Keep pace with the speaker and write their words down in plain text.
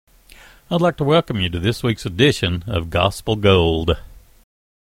I'd like to welcome you to this week's edition of Gospel Gold.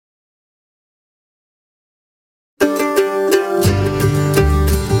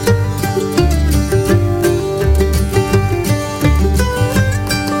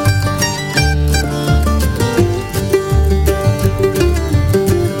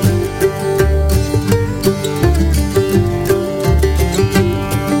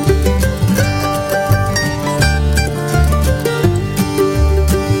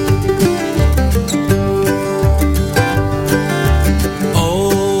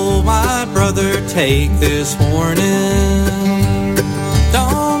 Take this warning.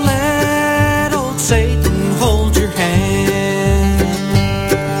 Don't let old Satan hold your hand.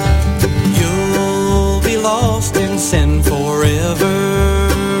 You'll be lost in sin forever.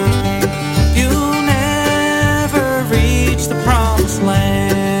 You'll never reach the promised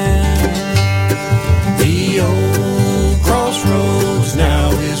land. The old crossroads now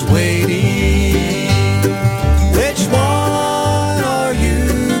is waiting. Which one are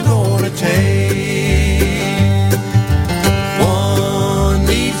you gonna take?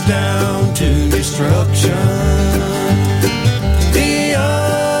 Destruction, the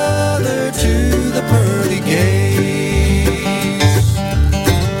other to the pearly gates.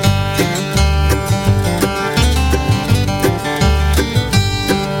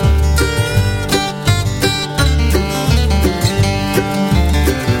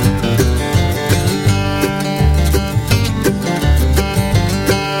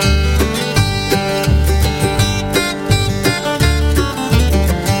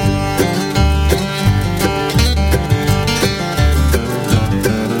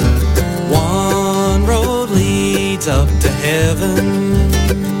 Up to heaven,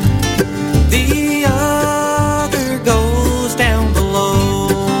 the other goes down below.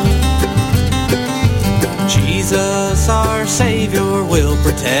 Jesus, our Savior, will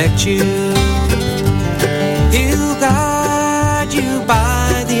protect you. He'll guide you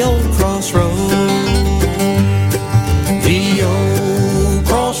by the old crossroads. The old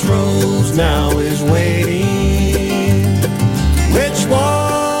crossroads now is waiting. Which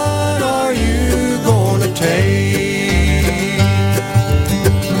one are you gonna take?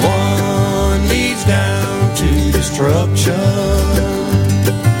 Destruction,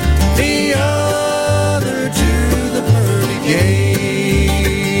 the other to the pearly gates.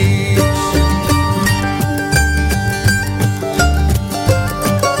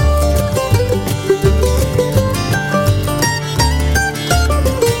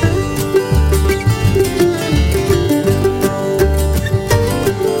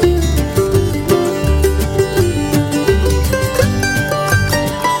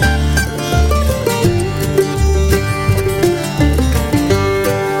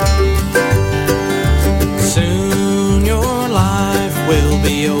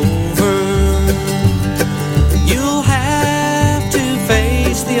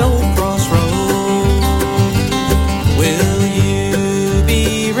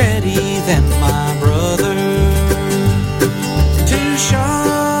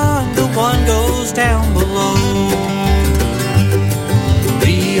 Down below,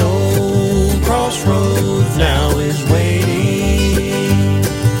 the old crossroads now is waiting.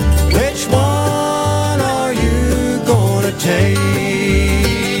 Which one are you gonna take?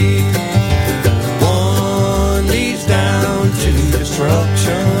 One leads down to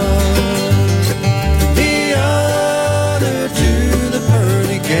destruction, the other to the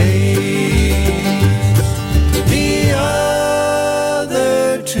pearly gates. The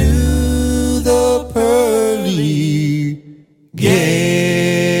other to the pearly gates.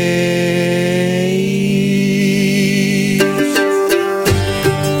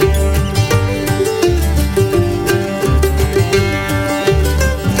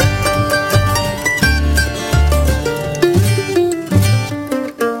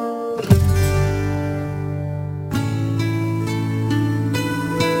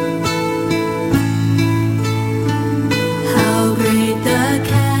 How great the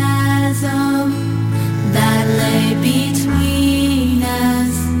chasm that lay between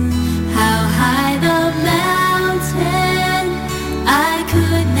us, how high the mountain I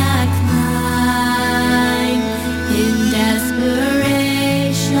could not climb. In desperation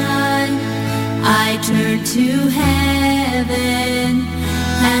I turned to heaven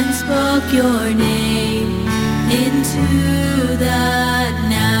and spoke your name into the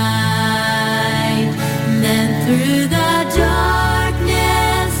night. Then through the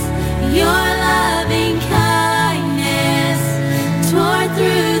darkness your loving kindness tore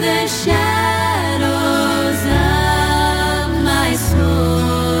through the shadows of my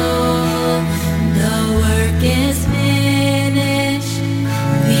soul. The work is finished,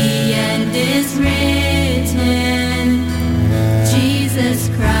 the end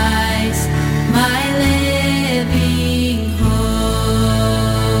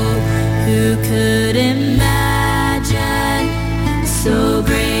So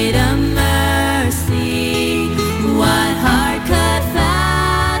great a mercy, what heart could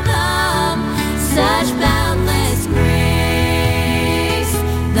fathom such boundless grace?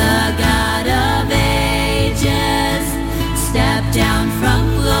 The God of ages stepped down from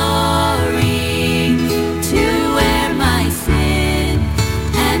glory to wear my sin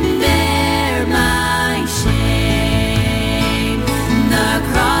and bear my shame. The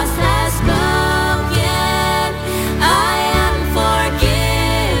cross has spoken, I am forgiven.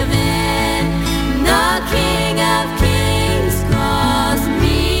 The King of Kings calls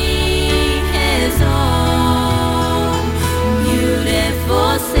me his own.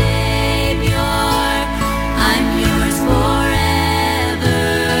 Beautiful Savior, I'm yours forever.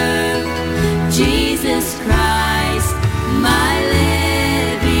 Jesus Christ, my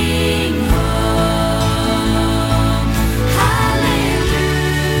living hope. Hallelujah,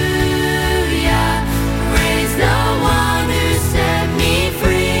 praise the one who set me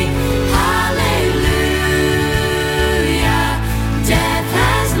free. Hallelujah, death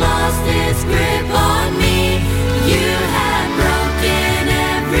has lost its grip on me. You have broken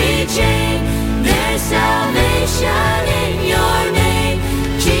every chain. There's salvation in your name,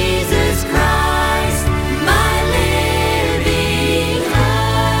 Jesus Christ, my living hope.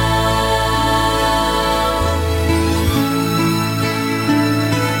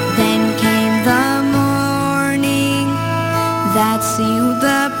 Then came the morning that sealed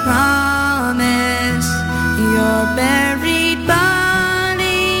the promise. Your buried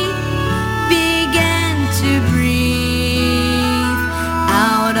body began to breathe.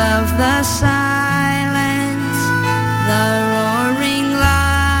 Out of the silence, the roaring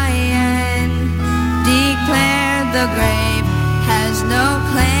lion declared the grave has no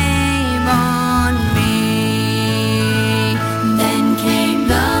claim on me. Then came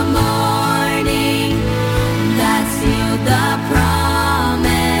the morning that sealed the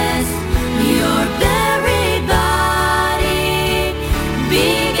promise. Your buried body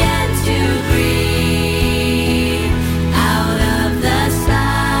began to breathe. Out of the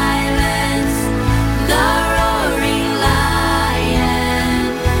silence, the roaring lion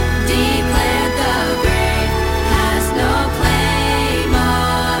declared the grave has no claim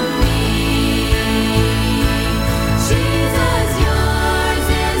on me. Jesus, yours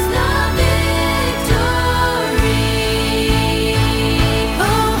is the victory.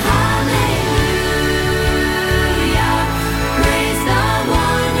 Oh, hallelujah, praise the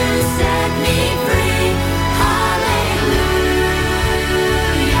one who set me free. Hallelujah,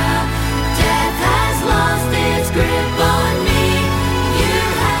 death has lost its grip on me. You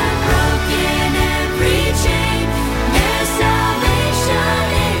have broken every chain. There's salvation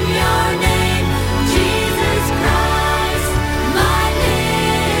in your name, Jesus Christ, my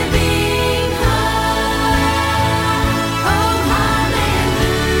living hope. Oh,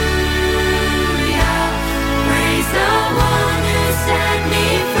 hallelujah, praise the one who set me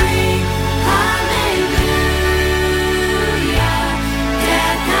free. Hallelujah,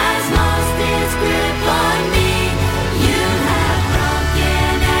 death has lost its grip on me. You have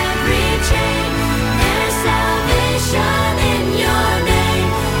broken every chain. There's salvation in your name,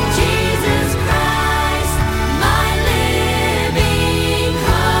 Jesus Christ, my living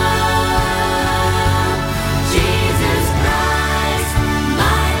hope. Jesus Christ,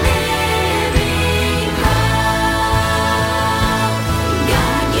 my living hope.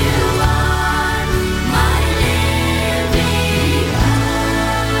 God, you are my living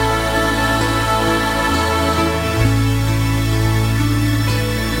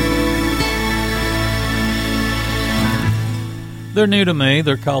They're new to me.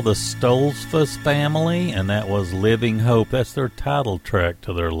 They're called the Stolzfus Family, and that was Living Hope. That's their title track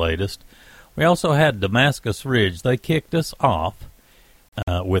to their latest. We also had Damascus Ridge. They kicked us off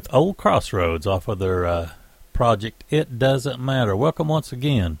with Old Crossroads off of their project It Doesn't Matter. Welcome once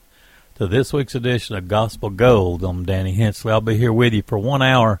again to this week's edition of Gospel Gold. I'm Danny Hensley. I'll be here with you for 1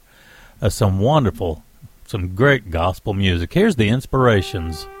 hour of some great gospel music. Here's the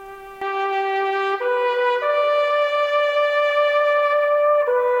Inspirations.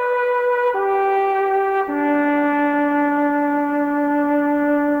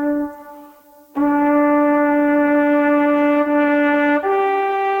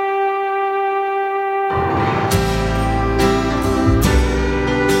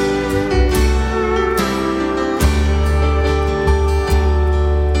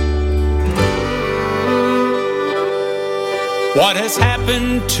 What has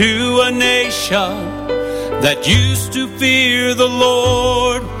happened to a nation that used to fear the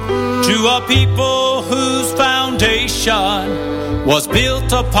Lord, to a people whose foundation was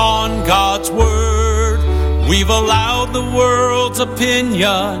built upon God's word? We've allowed the world's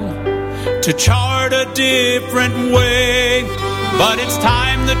opinion to chart a different way. But it's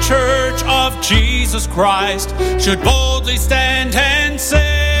time the Church of Jesus Christ should boldly stand and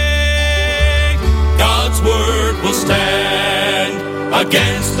say, God's word will stand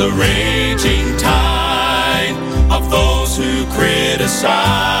against the raging tide of those who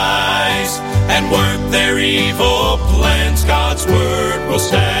criticize and work their evil plans. God's word will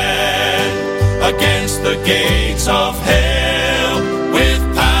stand against the gates of hell with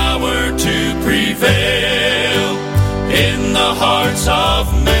power to prevail in the hearts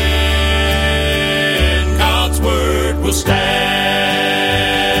of men. God's word will stand.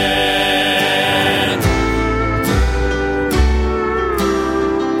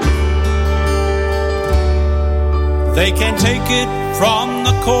 They can take it from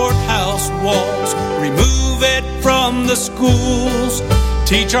the courthouse walls, remove it from the schools,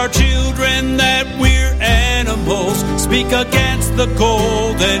 teach our children that we're animals, speak against the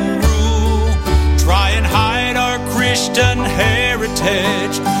golden rule, try and hide our Christian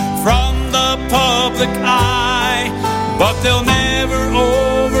heritage from the public eye, but they'll never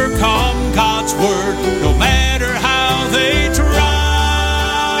overcome God's word, no matter how they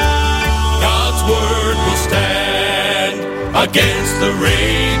try. God's word will stand against the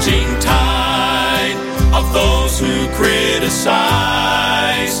raging tide of those who criticize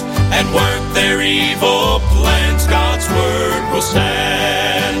and work their evil plans. God's word will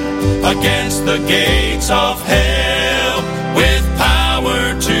stand against the gates of hell with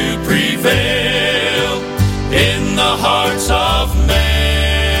power to prevail in the hearts of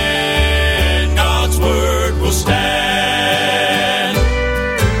men. God's word will stand.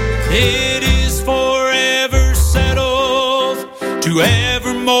 It is forever settled to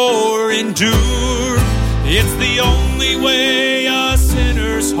evermore endure. It's the only way a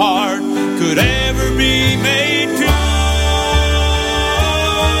sinner's heart could ever be made pure.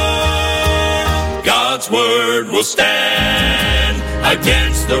 God's word will stand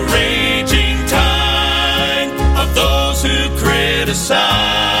against the raging tide of those who criticize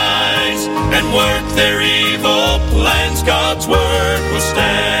and work their evil plans. God's word will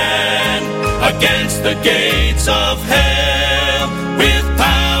stand against the gates of hell with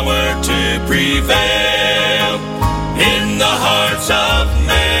power to prevail in the hearts of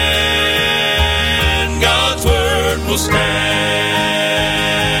men. God's word will stand.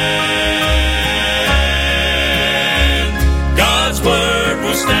 God's word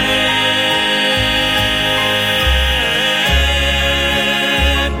will stand.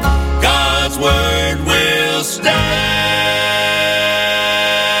 God's word will stand.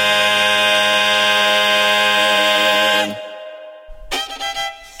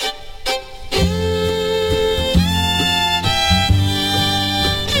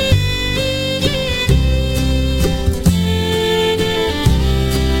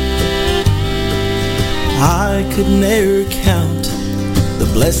 I could never count the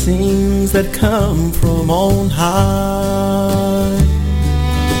blessings that come from on high,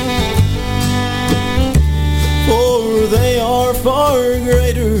 for they are far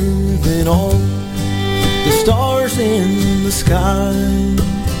greater than all the stars in the sky.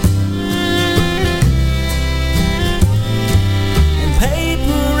 And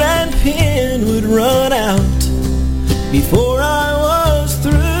paper and pen would run out before I was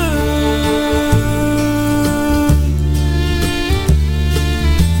through.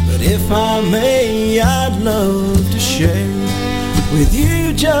 If I may, I'd love to share with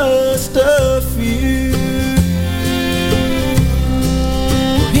you just a few.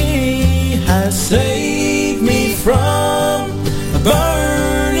 For He has saved me from a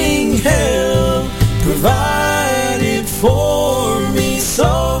burning hell, provided for me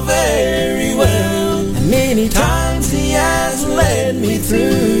so very well. And many times He has led me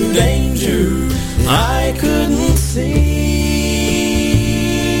through danger I couldn't see.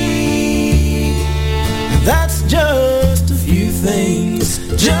 That's just a few things,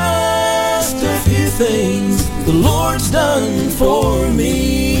 just a few things the Lord's done for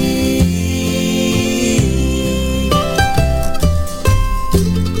me.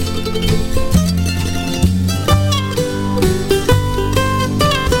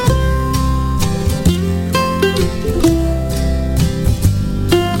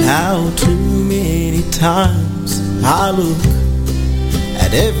 Now too many times I look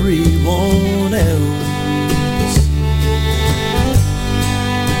at everyone else,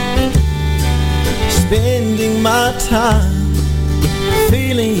 spending my time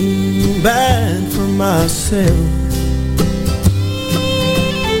feeling bad for myself.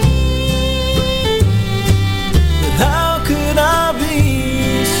 But how could I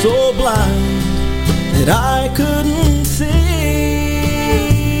be so blind that I couldn't see.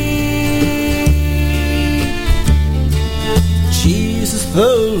 Jesus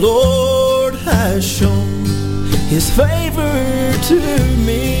the Lord has shown His favor to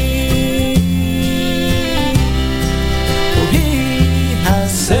me. For He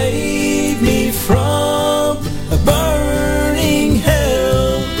has saved me from a burning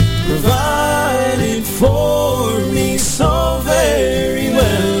hell, provided for me so very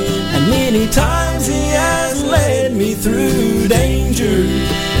well. And many times He has led me through danger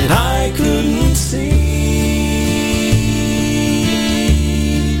that I couldn't see.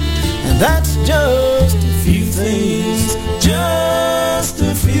 And that's just a few things, just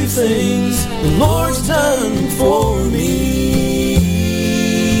a few things the Lord's done for me.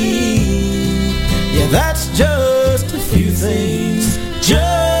 Yeah, that's just a few things,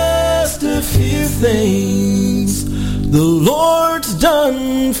 just a few things the Lord's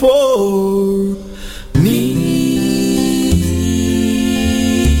done for me.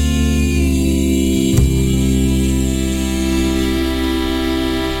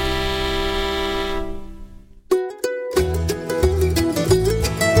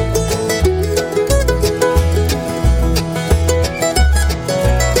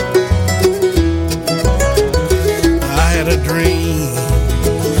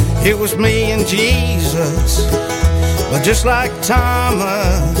 It was me and Jesus, but just like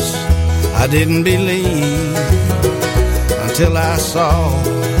Thomas, I didn't believe until I saw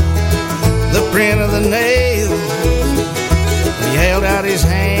the print of the nails. He held out his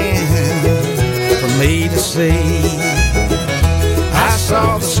hand for me to see. I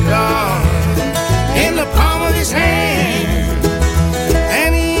saw the scar in the palm of his hand,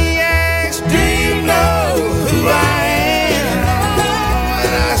 and he asked, "Do you know who I am?"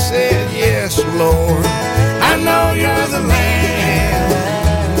 Yes, Lord, I know you're the Lamb.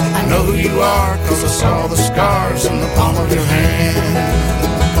 I know who you are, 'cause I saw the scars in the palm of your hand.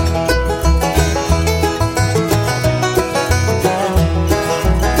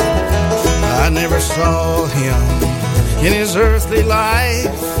 I never saw him in his earthly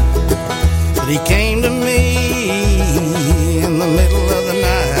life, but he came to me in the middle of the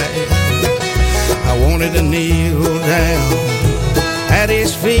night. I wanted to kneel down at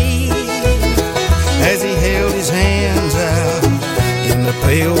his feet as he held his hands out in the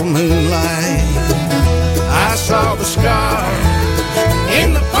pale moonlight. I saw the scar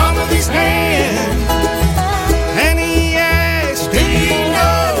in the palm of his hand, and he asked, "Do you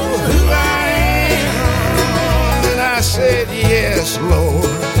know who I am?" And I said, "Yes, Lord,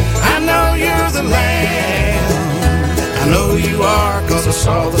 I know you're the Lamb. I know who you are, 'cause I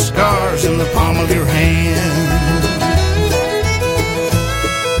saw the scars in the palm of your hand."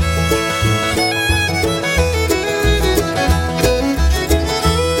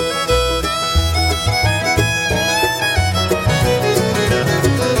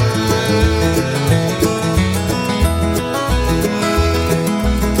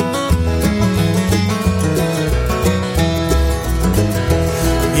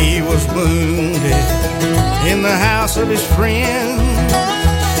 Wounded in the house of his friend,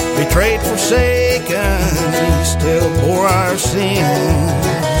 betrayed, forsaken, he still bore our sins.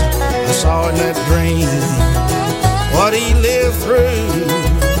 I saw in that dream what he lived through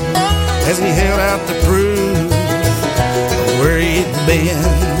as he held out the proof of where he'd been.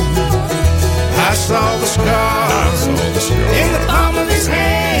 I saw the scars in the palm of his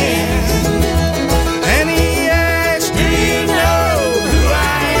hand, and he asked, "Do you know who I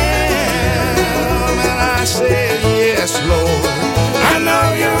am?" And I said, "Yes, Lord, I know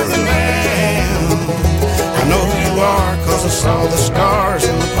you're the Lamb. I know who you are, 'cause I saw the scars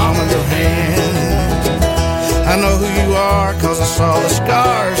in the palm of your hand. I know who you are, 'cause I saw the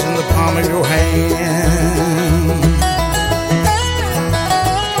scars in the palm of your hand."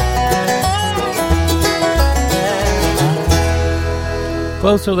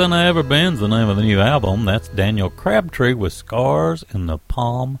 Closer Than I Ever Been's the name of the new album. That's Daniel Crabtree with Scars in the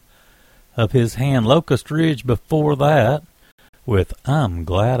Palm of His Hand. Locust Ridge before that with I'm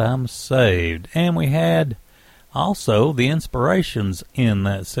Glad I'm Saved. And we had also the Inspirations in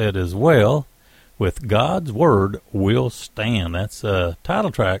that set as well with God's Word Will Stand. That's a title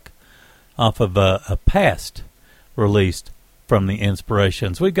track off of a past released from the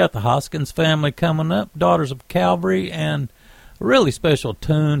Inspirations. We've got the Hoskins family coming up, Daughters of Calvary, and a really special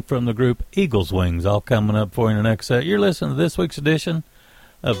tune from the group Eagle's Wings, all coming up for you in the next set. You're listening to this week's edition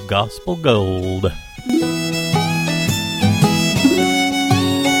of Gospel Gold.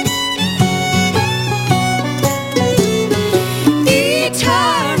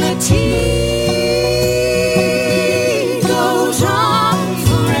 Eternity goes on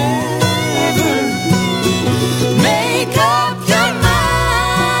forever.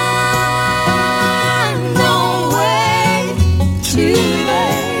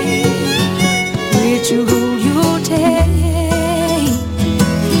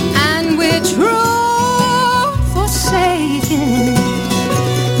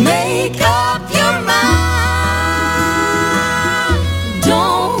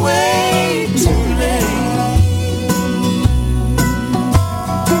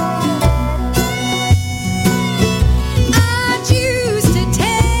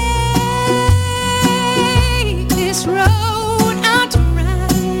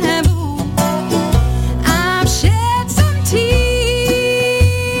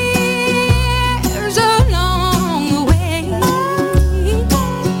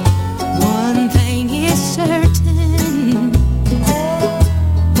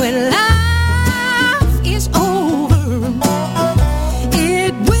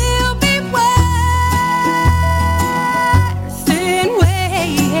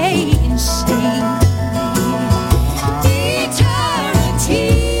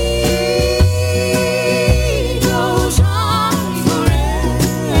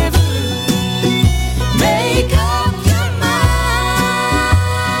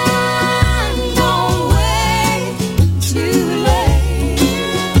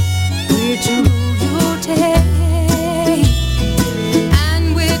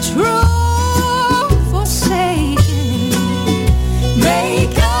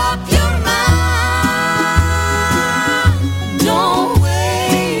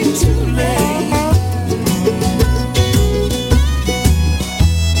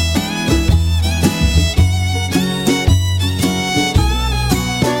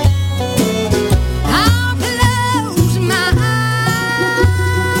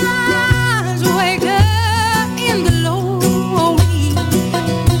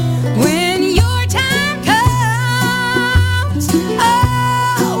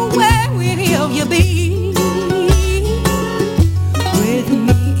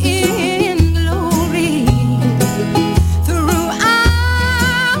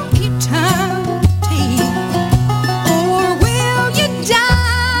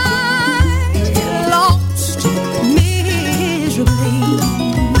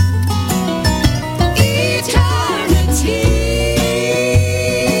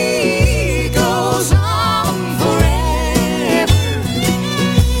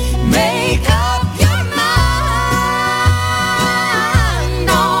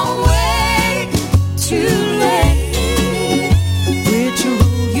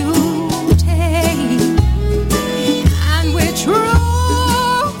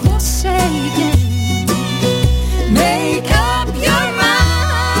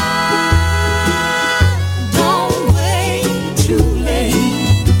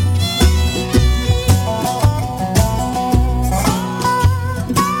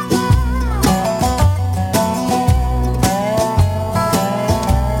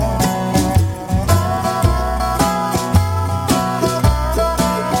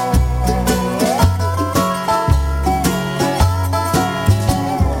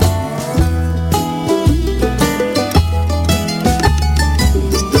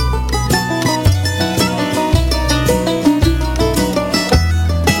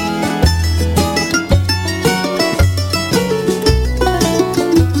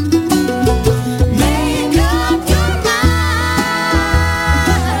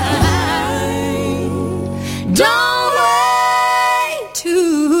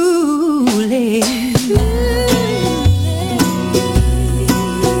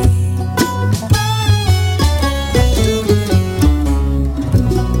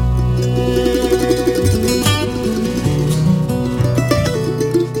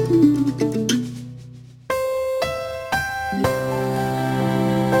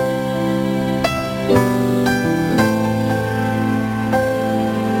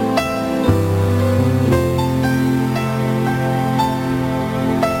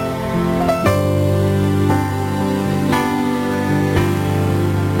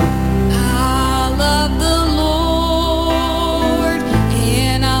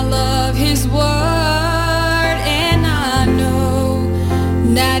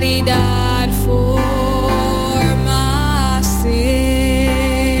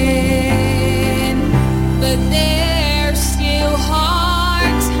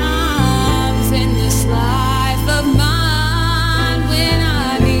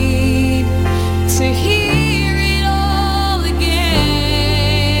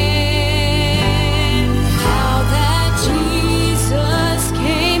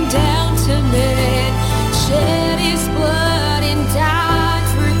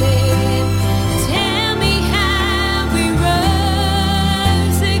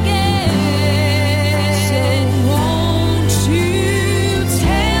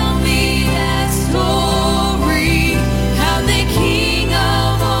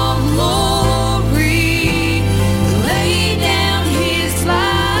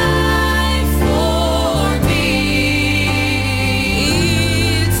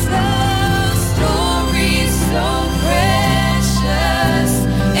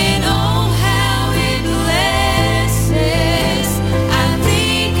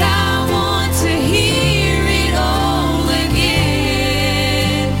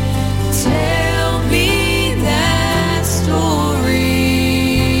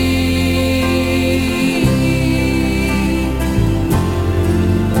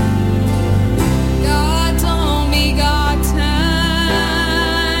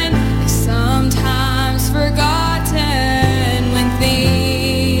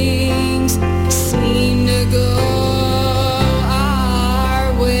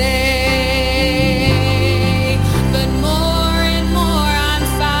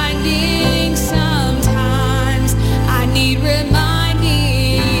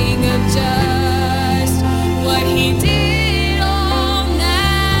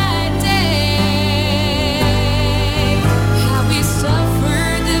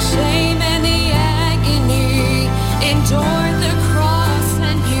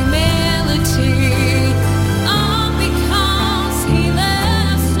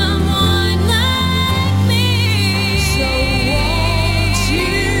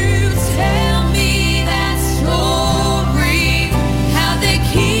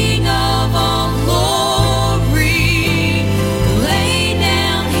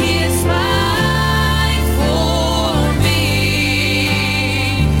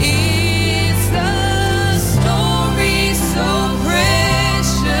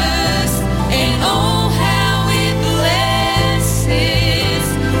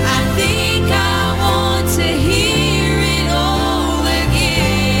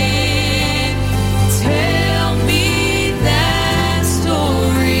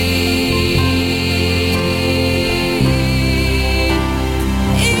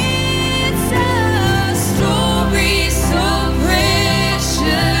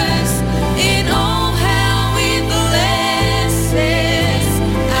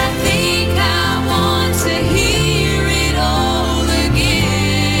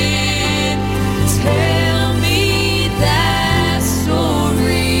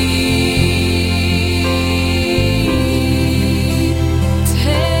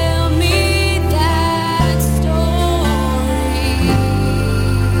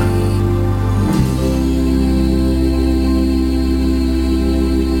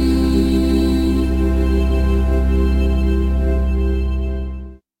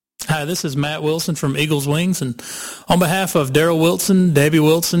 Hi, this is Matt Wilson from Eagles Wings, and on behalf of Daryl Wilson, Debbie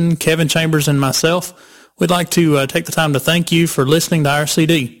Wilson, Kevin Chambers, and myself, we'd like to take the time to thank you for listening to our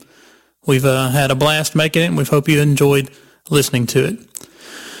CD. We've had a blast making it, and we hope you enjoyed listening to it.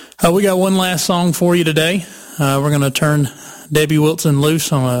 We got one last song for you today. We're going to turn Debbie Wilson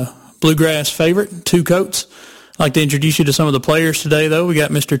loose on a bluegrass favorite, Two Coats. I'd like to introduce you to some of the players today, though. We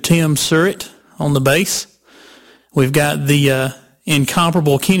got Mr. Tim Surratt on the bass. We've got the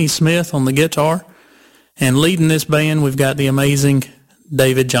incomparable Kenny Smith on the guitar. And leading this band, we've got the amazing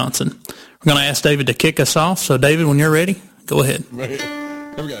David Johnson. We're going to ask David to kick us off. So, David, when you're ready, go ahead. Right.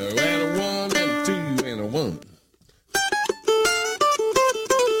 Here we go. And a one, and a two, and a one.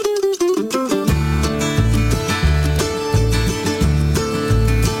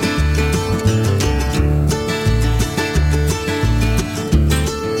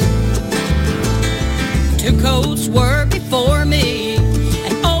 Two coats were before me,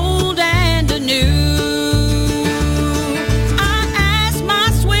 an old and a new. I asked my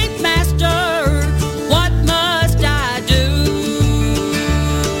sweet master, what must I do?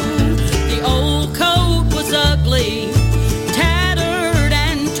 The old coat was ugly, tattered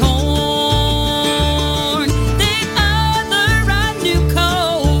and torn. The other, a new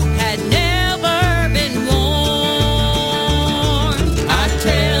coat, had never been worn. I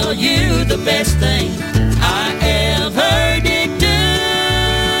tell you the best thing I ever did do,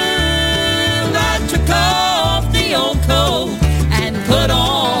 I took off the old coat and put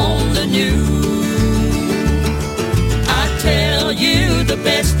on the new. I tell you the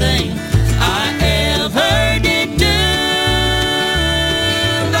best thing I ever did do,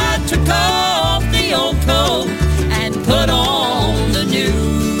 I took off the old coat and put on the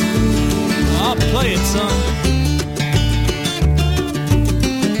new. I'll play it, son.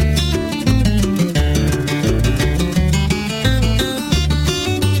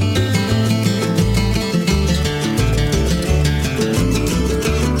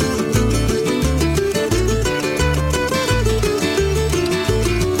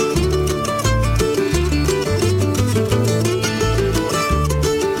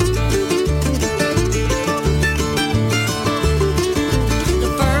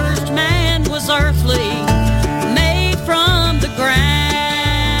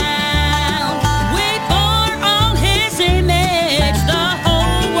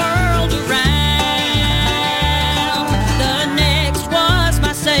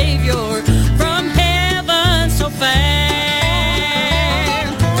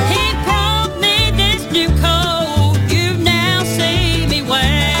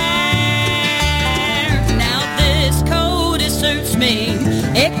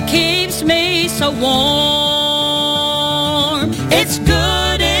 Warm. It's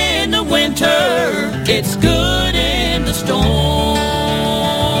good in the winter, it's good in the storm.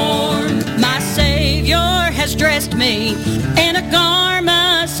 My Savior has dressed me in a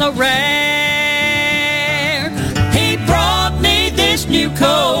garment so rare. He brought me this new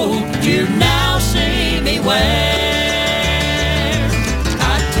coat you now see me wear.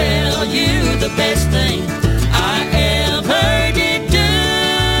 I tell you the best thing I ever did do,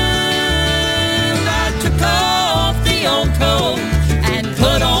 off the old coat and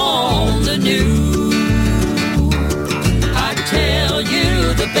put on the new. I tell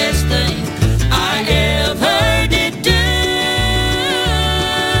you the best thing I ever did do,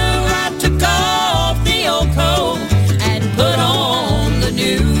 I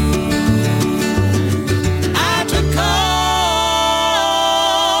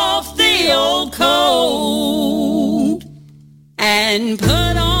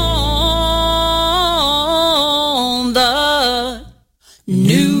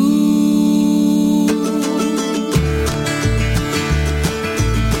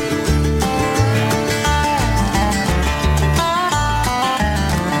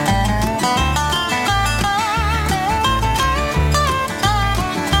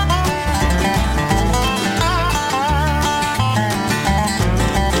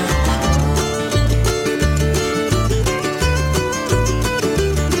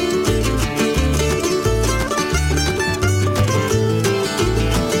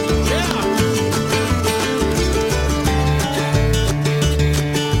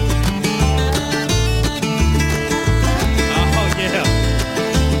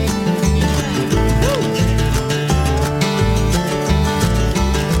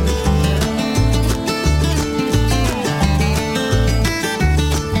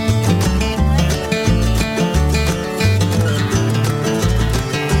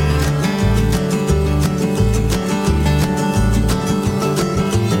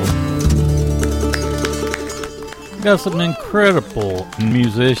Got some incredible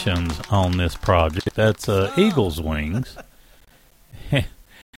musicians on this project. That's Eagles Wings.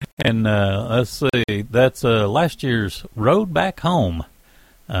 And let's see, that's last year's Road Back Home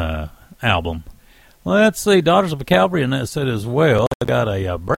album. Well, let's see, Daughters of Calvary, and that said as well. I got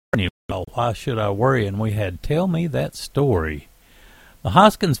a brand new called Why Should I Worry? And we had Tell Me That Story. The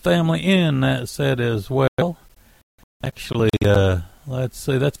Hoskins Family Inn, that said as well. Actually, let's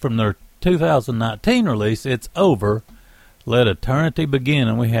see, that's from their 2019 release, It's Over, Let Eternity Begin,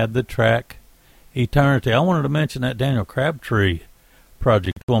 and we had the track Eternity. I wanted to mention that Daniel Crabtree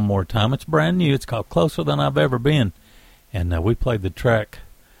project one more time. It's brand new. It's called Closer Than I've Ever Been, and we played the track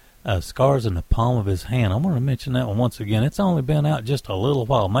Scars in the Palm of His Hand. I want to mention that one once again. It's only been out just a little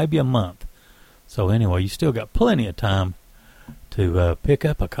while, maybe a month. So anyway, you still got plenty of time to pick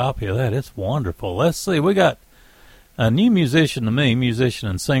up a copy of that. It's wonderful. Let's see, we got a new musician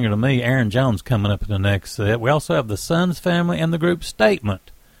and singer to me, Aaron Jones, coming up in the next set. We also have the Sons Family and the group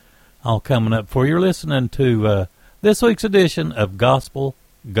Statement all coming up for you. You're listening to this week's edition of Gospel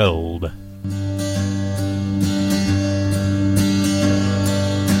Gold.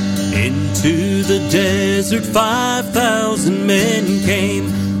 Into the desert 5,000 men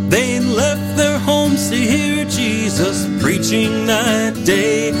came. They left their homes to hear Jesus preaching that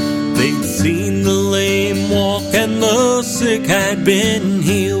day. They'd seen the lame walk and the sick had been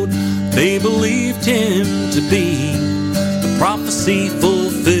healed. They believed him to be the prophecy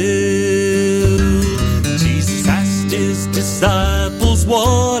fulfilled. Jesus asked his disciples,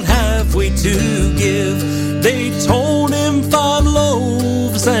 what have we to give? They told him 5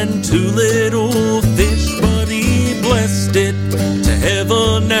 loaves and 2 little fish, but he blessed it to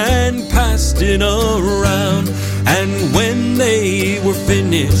heaven and passed it around. And when they were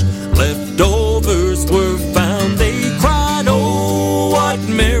finished, leftovers were found. They cried, oh, what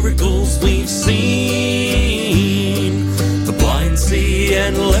miracles we've seen. The blind see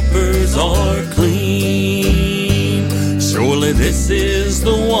and lepers are clean. Surely this is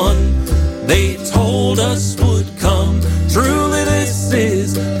the one they told us would come. Truly this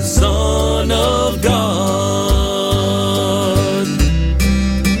is the Son of God.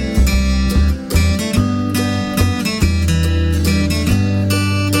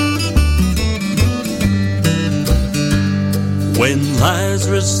 When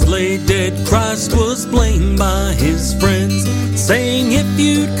Lazarus lay dead, Christ was blamed by his friends, saying if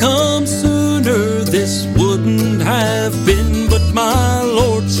you'd come sooner, this wouldn't have been. But my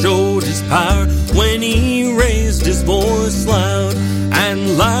Lord showed his power when he raised his voice loud.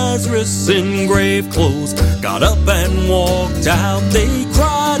 And Lazarus in grave clothes got up and walked out. They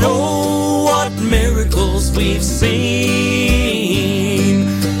cried, oh, what miracles we've seen.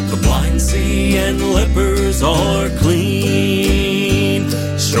 The blind see and lepers are clean.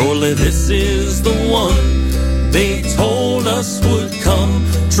 Surely this is the one they told us would come.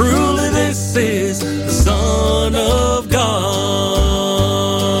 Truly this is the Son of God.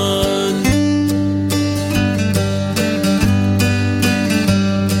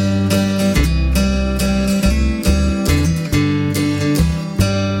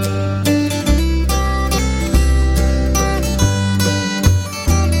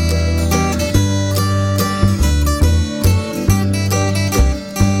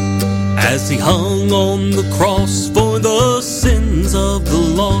 As he hung on the cross for the sins of the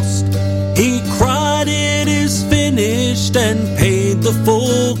lost, he cried, it is finished, and paid the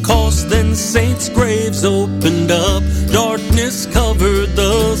full cost. Then saints' graves opened up, darkness covered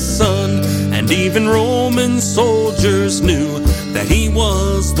the sun, and even Roman soldiers knew that he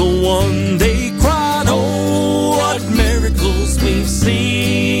was the one. They cried, oh, what miracles we've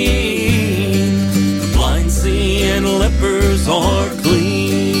seen. The blind see and lepers are clean.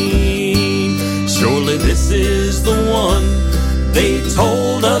 Surely this is the one they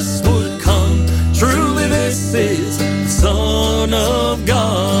told us would come. Truly this is the Son of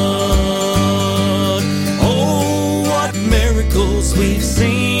God. Oh, what miracles we've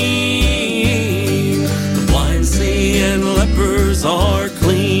seen. The blind see and lepers are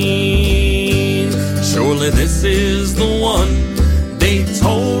clean. Surely this is the one they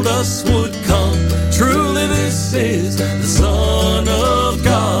told us would come. Truly this is the Son of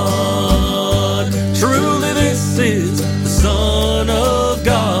God. Truly this is the Son of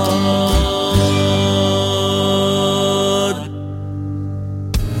God.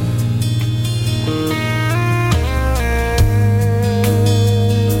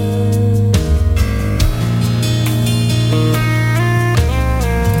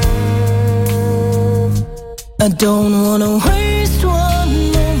 I don't wanna waste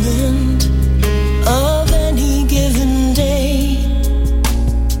one moment of any given day.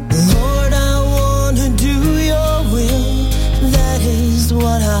 Lord, I wanna do your will.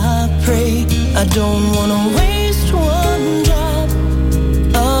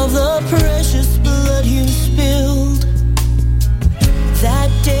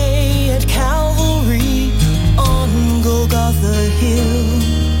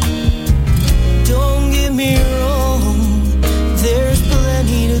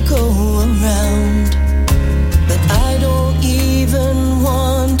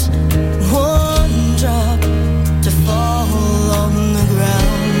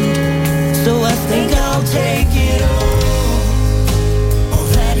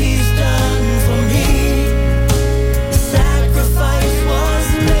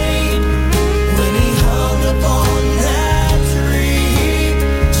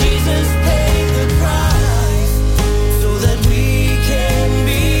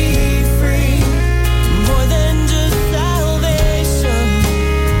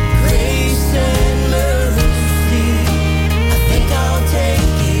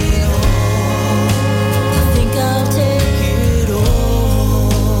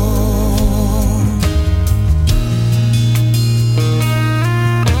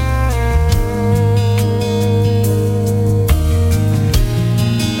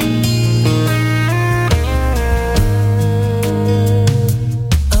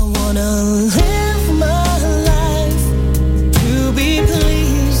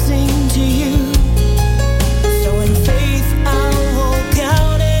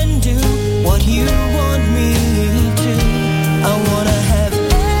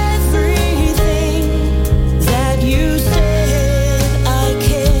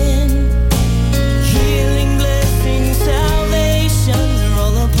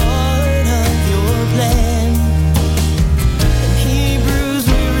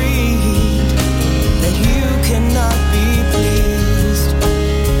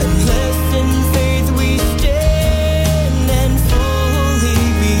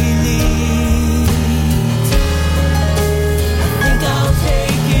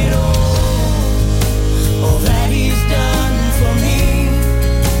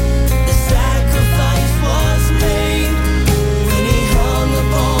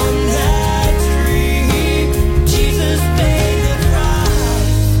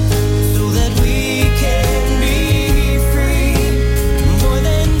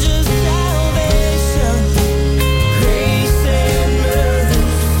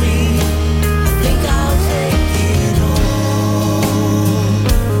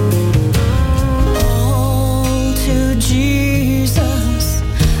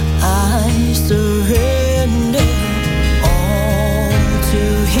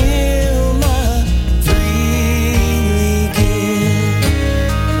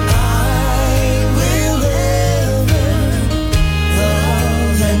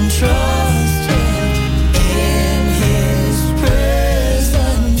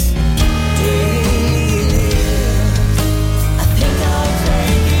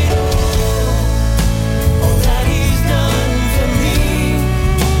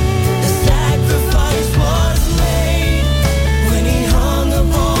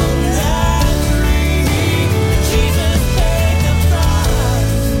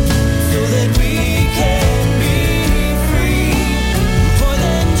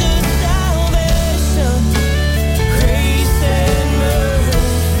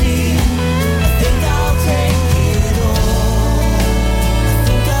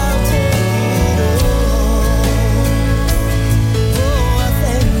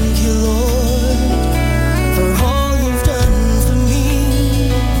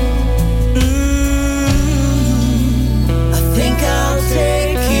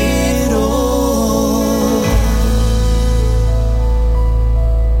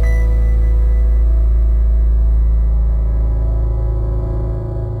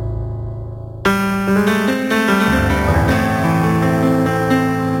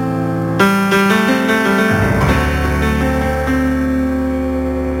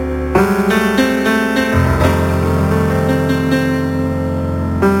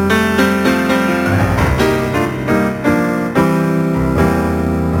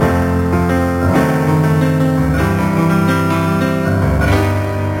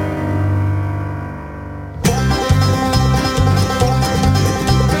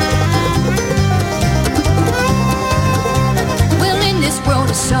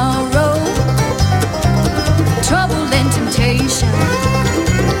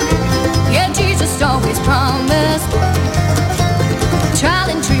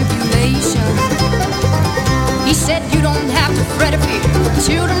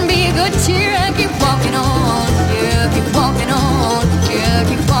 Children, be a good cheer and keep walking on. Yeah, keep walking on. Yeah,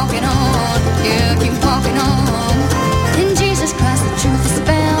 keep walking on. Yeah, keep walking on. In Jesus Christ, the truth is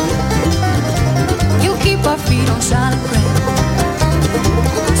found. He'll keep our feet on solid ground.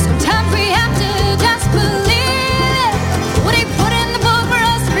 Sometimes we have to just believe what He put in the book for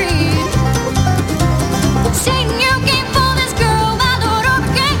us to read. Satan, you can't fool this girl. My Lord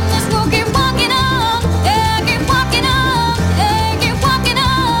overcame this. We'll keep walking on. Yeah, keep walking on. Yeah, keep walking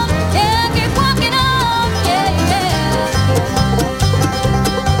on. Yeah, keep walking on. Yeah, yeah.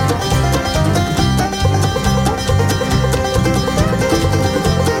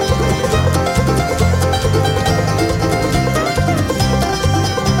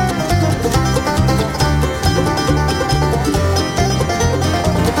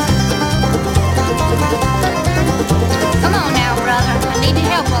 Come on now, brother. I need your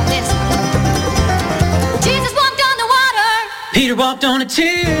help on this one. Jesus walked on the water. Peter walked on it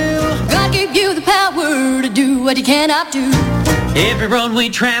too. God gave you the power to do what you cannot do. Every road we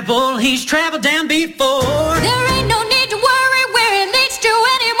travel, He's traveled down before. There ain't no need to worry where it leads to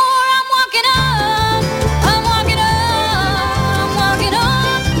anymore. I'm walking on. I'm walking on. I'm walking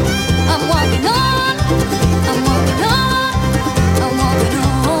on. I'm walking on. I'm walking on. I'm walking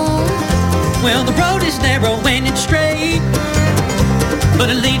on. Well, the road is narrow and it's straight, but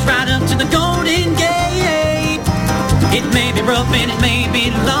it leads right up to the Golden Gate. It may be rough and it may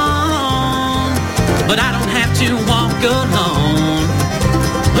be long, but I don't have to walk alone.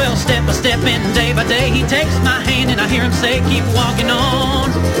 Well, step by step and day by day, He takes my hand and I hear Him say, keep walking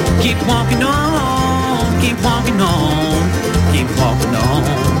on, keep walking on, keep walking on, keep walking on.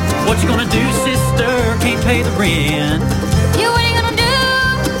 What you gonna do, sister? Can't pay the rent. You what you gonna do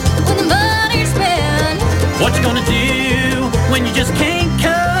when the money's spent? What you gonna do when you just can't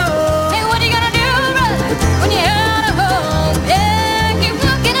cope? Hey, what you gonna do, brother, when you're out of home? Yeah, keep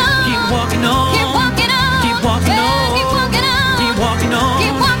walking on. Keep walking on. Keep walking on. Keep walking Yeah, on. keep walking on. Keep walking on.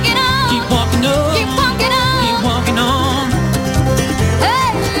 Keep walking on. Keep walking on. Keep walking on. Keep walking on.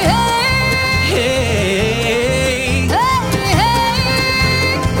 Hey, hey, Hey. hey,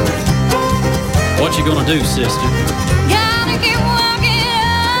 hey. What you gonna do, sister? Gotta keep walking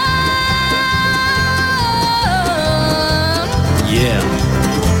on. Yeah.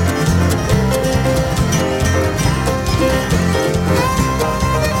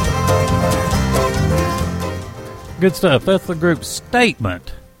 Good stuff. That's the group's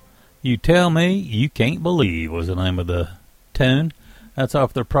Statement. You Tell Me You Can't Believe was the name of the tune. That's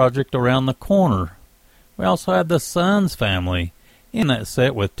off their project Around the Corner. We also had the Sons Family in that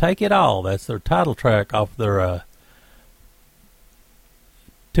set with Take It All. That's their title track off their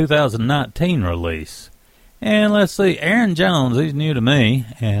 2019 release. And let's see, Aaron Jones, he's new to me.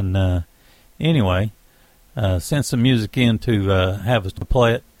 And anyway, sent some music in to have us to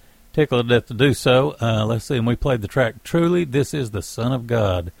play it. Tickled to death to do so. Let's see, and we played the track Truly This Is the Son of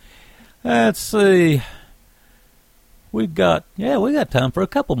God. Let's see. We got time for a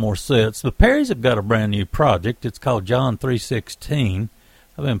couple more sets. The Perrys have got a brand new project. It's called John 3:16.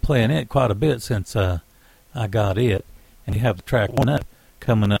 I've been playing it quite a bit since I got it. And you have the track one up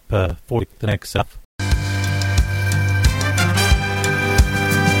coming up for the next stuff.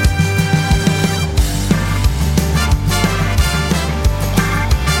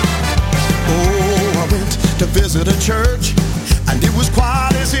 Oh, I went to visit a church, and it was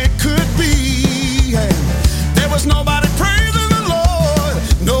quiet as it could be. And there was nobody praising the Lord,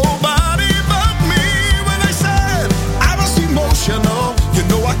 nobody but me. When they said I was emotional, you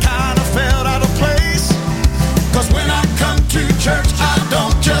know I kind of felt out of place. 'Cause when I come to church, I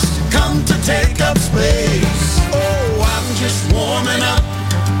don't just come to take up space. Oh, I'm just warming up.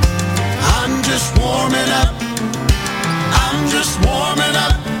 I'm just warming up. I'm just warming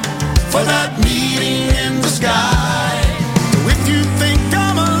up for that meeting in the sky.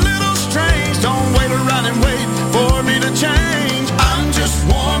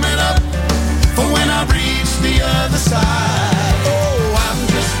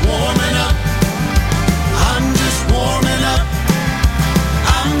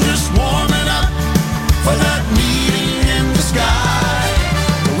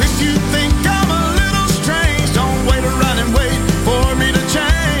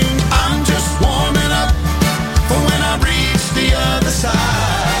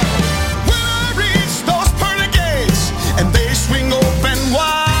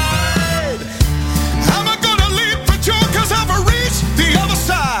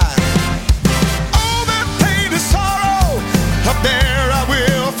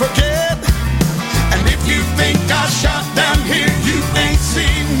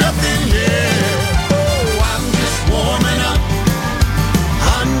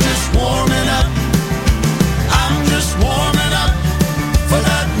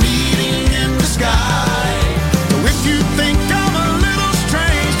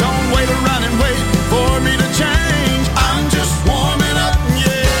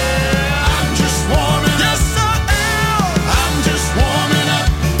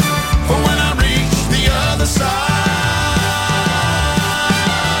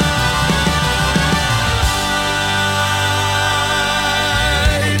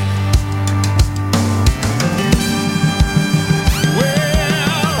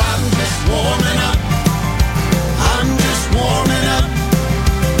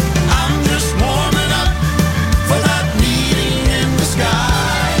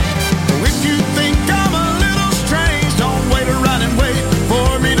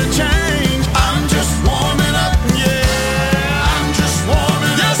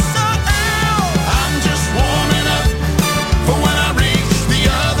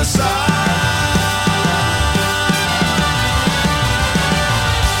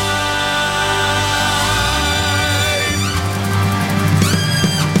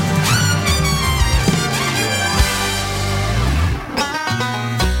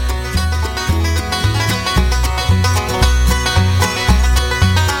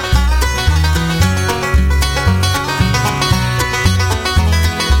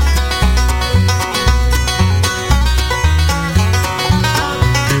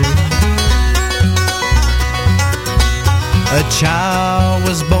 child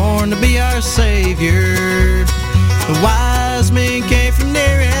was born to be our Savior. The wise men came from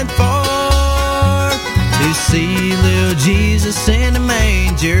near and far to see little Jesus in a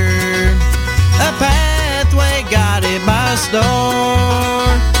manger. A pathway guided by a star.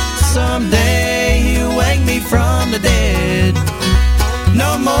 Someday he'll wake me from the dead.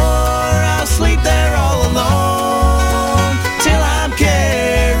 No more I'll sleep there all alone, till I'm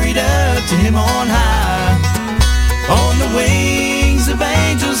carried up to him on high, on the wings of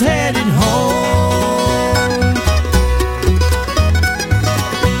angels headed home.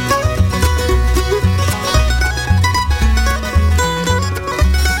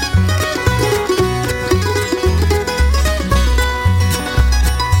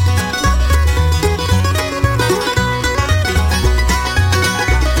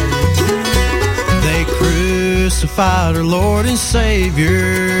 Crucified our Lord and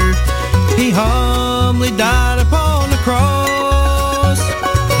Savior. He humbly died upon the cross,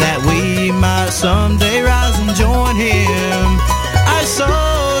 that we might someday rise and join him. Our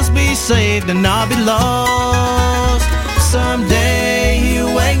souls be saved and not be lost. Someday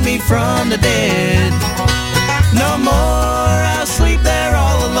he'll wake me from the dead. No more I'll sleep there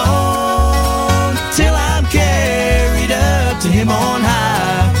all alone, till I'm carried up to him on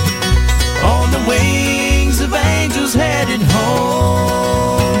high, on the wings of angels headed home.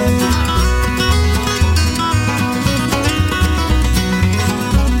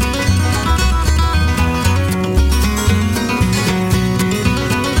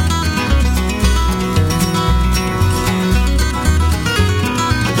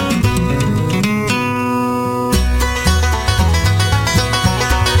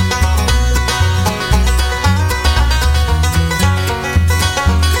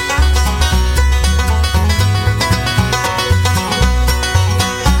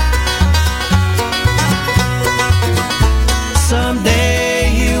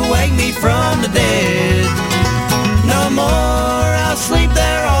 From the dead. No more I'll sleep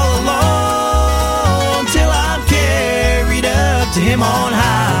there all alone, till I'm carried up to him on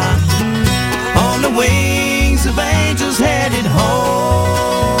high, on the wings of angels headed home.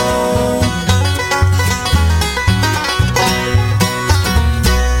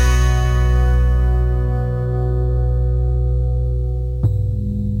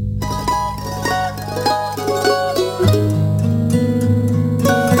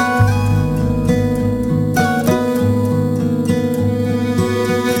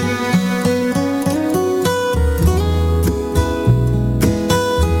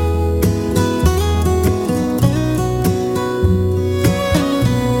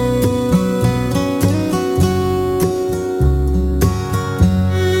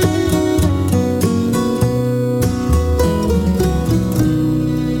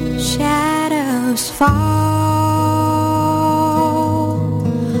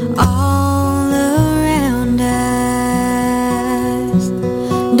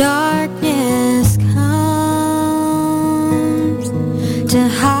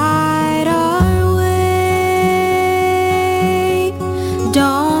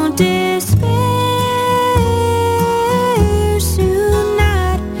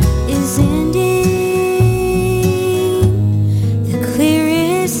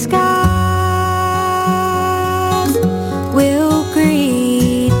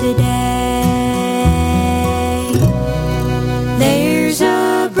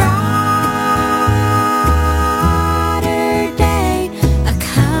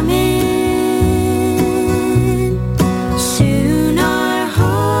 Coming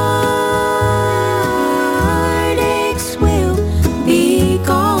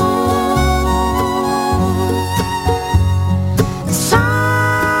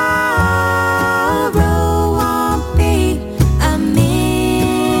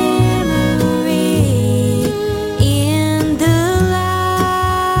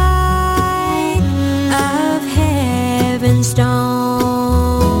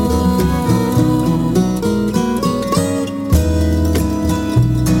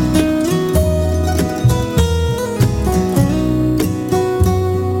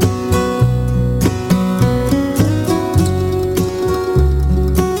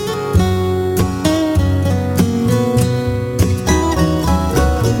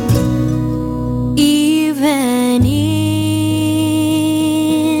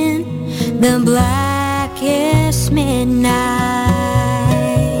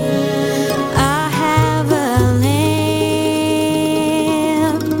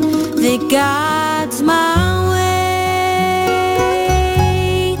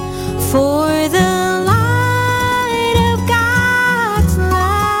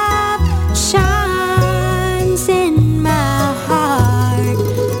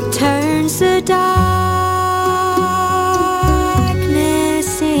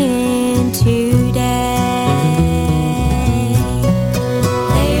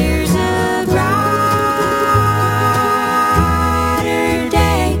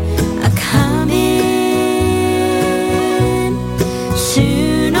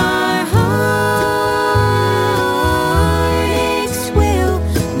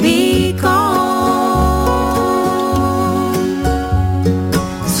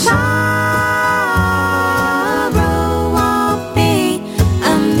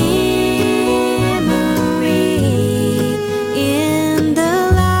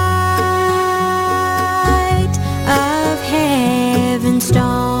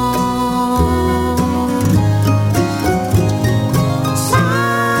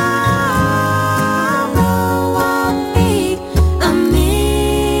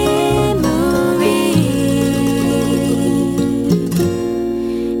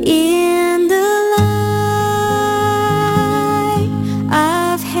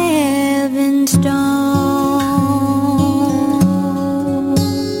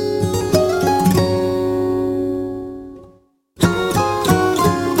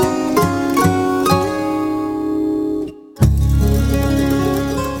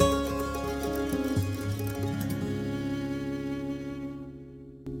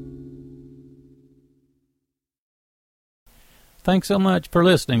Thanks so much for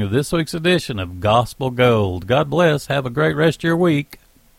listening to this week's edition of Gospel Gold. God bless. Have a great rest of your week.